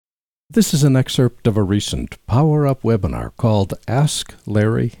This is an excerpt of a recent PowerUp webinar called Ask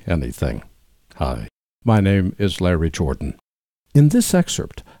Larry Anything. Hi, my name is Larry Jordan. In this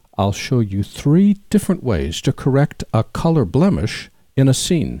excerpt, I'll show you 3 different ways to correct a color blemish in a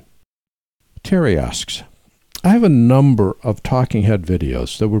scene. Terry asks, I have a number of talking head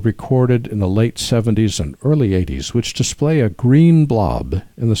videos that were recorded in the late 70s and early 80s which display a green blob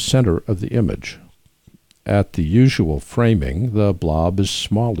in the center of the image. At the usual framing, the blob is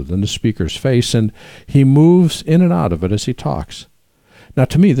smaller than the speaker's face, and he moves in and out of it as he talks. Now,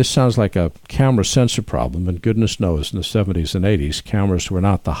 to me, this sounds like a camera sensor problem, and goodness knows in the 70s and 80s, cameras were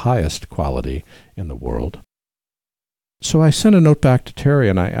not the highest quality in the world. So I sent a note back to Terry,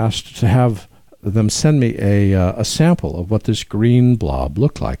 and I asked to have them send me a sample of what this green blob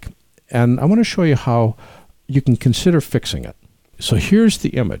looked like. And I want to show you how you can consider fixing it. So here's the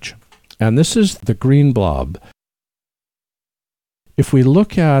image. And this is the green blob. If we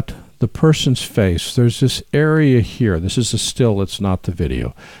look at the person's face, there's this area here. This is a still, it's not the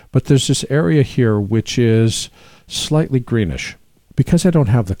video. But there's this area here which is slightly greenish. Because I don't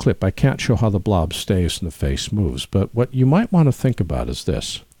have the clip, I can't show how the blob stays and the face moves. But what you might want to think about is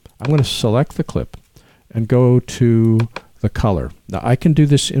this. I'm going to select the clip and go to the color. Now I can do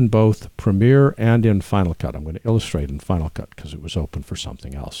this in both Premiere and in Final Cut. I'm going to illustrate in Final Cut because it was open for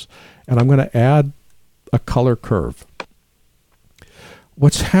something else. And I'm going to add a color curve.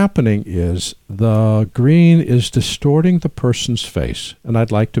 What's happening is the green is distorting the person's face, and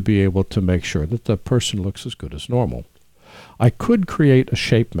I'd like to be able to make sure that the person looks as good as normal. I could create a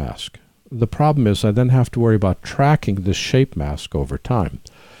shape mask. The problem is I then have to worry about tracking this shape mask over time.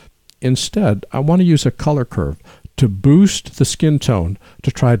 Instead, I want to use a color curve to boost the skin tone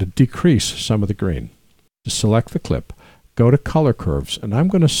to try to decrease some of the green. To select the clip, go to color curves, and I'm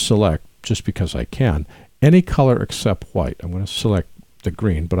going to select, just because I can, any color except white. I'm going to select the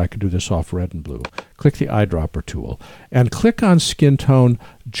green, but I could do this off red and blue. Click the eyedropper tool and click on skin tone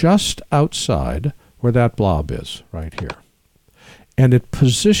just outside where that blob is, right here. And it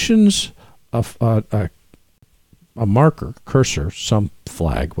positions a marker, cursor, some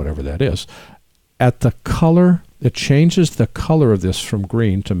flag, whatever that is, at the color. It changes the color of this from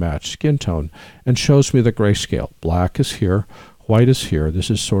green to match skin tone and shows me the grayscale. Black is here, white is here.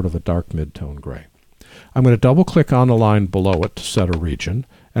 This is sort of a dark mid-tone gray. I'm going to double-click on the line below it to set a region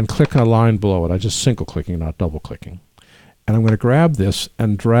and click on a line below it. I just single-clicking, not double-clicking. And I'm going to grab this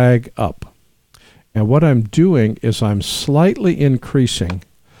and drag up. And what I'm doing is I'm slightly increasing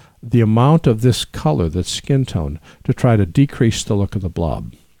the amount of this color, that's skin tone, to try to decrease the look of the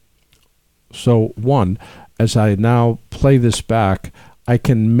blob. So as I now play this back, I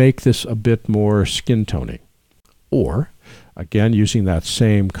can make this a bit more skin tony. Or, again, using that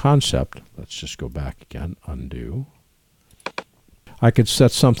same concept, let's just go back again, undo. I could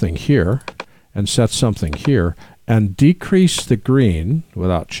set something here and set something here and decrease the green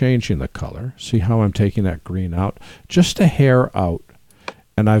without changing the color. See how I'm taking that green out? Just a hair out.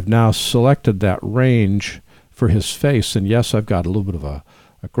 And I've now selected that range for his face. And yes, I've got a little bit of a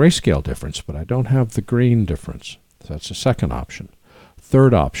grayscale difference, but I don't have the green difference. So that's the second option.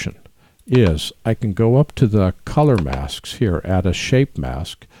 Third option is I can go up to the color masks here, add a shape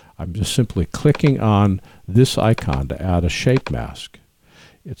mask. I'm just simply clicking on this icon to add a shape mask.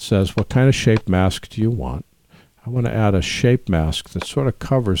 It says, what kind of shape mask do you want? I want to add a shape mask that sort of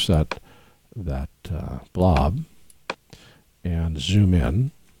covers that blob, and zoom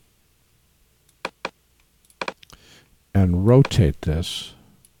in and rotate this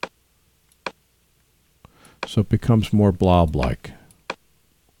so it becomes more blob-like.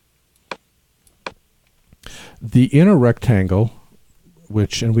 The inner rectangle,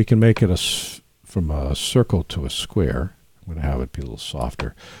 and we can make it from a circle to a square. I'm going to have it be a little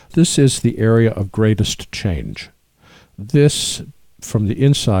softer. This is the area of greatest change. This, from the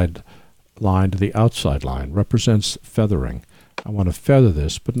inside line to the outside line, represents feathering. I want to feather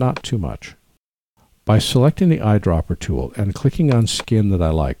this, but not too much. By selecting the eyedropper tool and clicking on skin that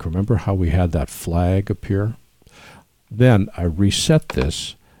I like, remember how we had that flag appear? Then I reset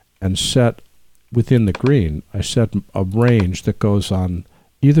this and set within the green, I set a range that goes on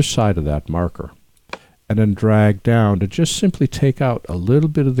either side of that marker, and then drag down to just simply take out a little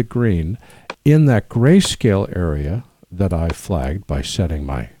bit of the green in that grayscale area that I flagged by setting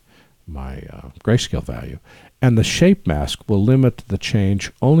my grayscale value. And the shape mask will limit the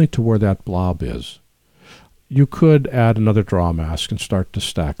change only to where that blob is. You could add another draw mask and start to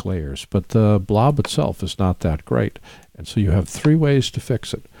stack layers, but the blob itself is not that great. And so you have 3 ways to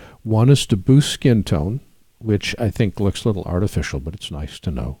fix it. One is to boost skin tone, which I think looks a little artificial, but it's nice to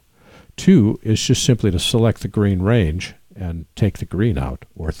know. 2 is just simply to select the green range and take the green out,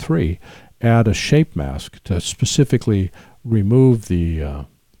 or 3, add a shape mask to specifically remove the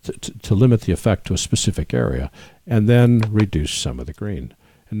to limit the effect to a specific area, and then reduce some of the green.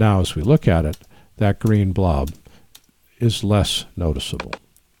 And now as we look at it, that green blob is less noticeable.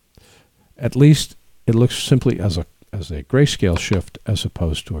 At least it looks simply as a grayscale shift as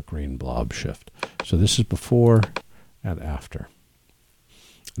opposed to a green blob shift. So this is before and after.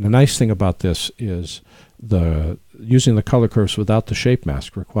 And the nice thing about this is using the color curves without the shape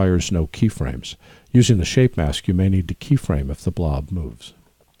mask requires no keyframes. Using the shape mask, you may need to keyframe if the blob moves.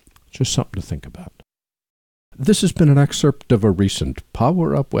 Just something to think about. This has been an excerpt of a recent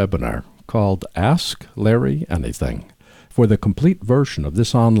PowerUp webinar called Ask Larry Anything. For the complete version of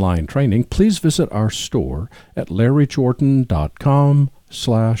this online training, please visit our store at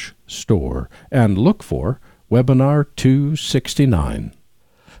larryjordan.com/store and look for Webinar 269.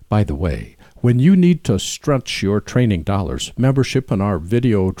 By the way, when you need to stretch your training dollars, membership in our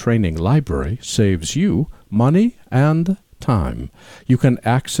video training library saves you money and time. You can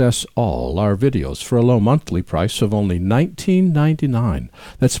access all our videos for a low monthly price of only $19.99.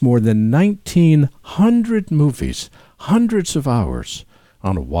 That's more than 1,900 movies, hundreds of hours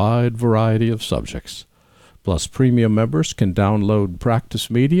on a wide variety of subjects. Plus, premium members can download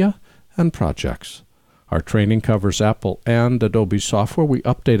practice media and projects. Our training covers Apple and Adobe software. We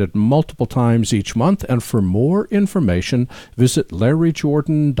update it multiple times each month, and for more information, visit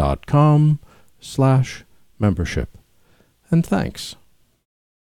larryjordan.com/membership. And thanks.